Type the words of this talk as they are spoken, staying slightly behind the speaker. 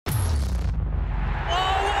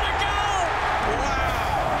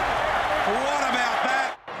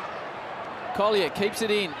Collier keeps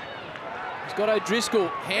it in. He's got O'Driscoll,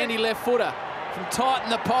 handy left footer from tight in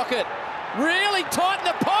the pocket. Really tight in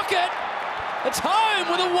the pocket. It's home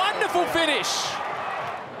with a wonderful finish.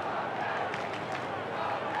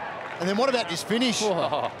 And then what about this finish?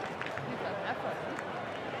 Oh.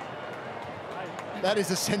 That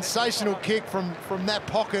is a sensational kick from that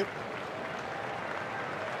pocket.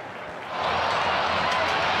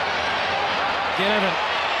 Ginnivan.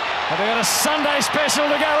 Have they got a Sunday special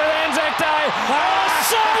to go with Anzac Day? Oh,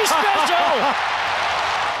 so special!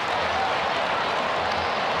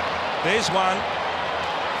 There's one.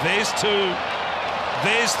 There's two.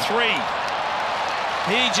 There's three.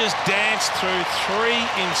 He just danced through three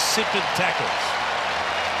insipid tackles.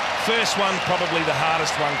 First one, probably the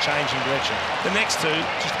hardest one, changing direction. The next two,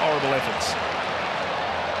 just horrible efforts.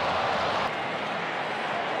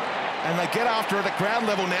 And they get after it at ground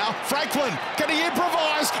level now. Franklin, can he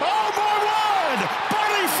improvise? Oh, my word!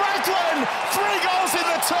 Buddy Franklin! 3 goals in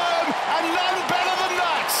the term, and none better than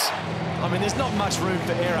that! I mean, there's not much room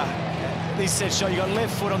for error. This set shot, you got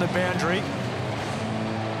left foot on the boundary.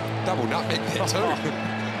 Double nutmeg there too.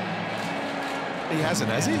 He hasn't,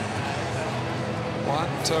 has he? 1,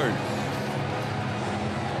 2.